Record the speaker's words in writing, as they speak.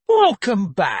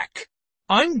Welcome back.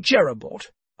 I'm JeremyBot,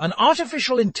 an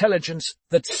artificial intelligence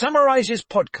that summarizes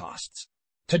podcasts.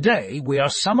 Today we are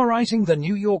summarizing the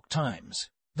New York Times,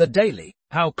 the daily,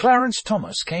 how Clarence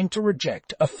Thomas came to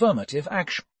reject affirmative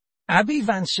action. Abby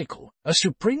Van Sickle, a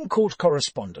Supreme Court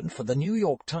correspondent for the New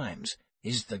York Times,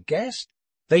 is the guest.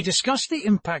 They discuss the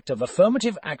impact of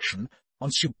affirmative action on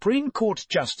Supreme Court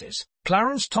Justice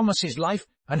Clarence Thomas's life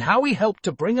and how he helped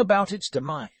to bring about its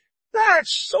demise.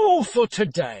 That's all for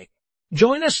today.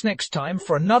 Join us next time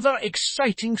for another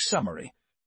exciting summary.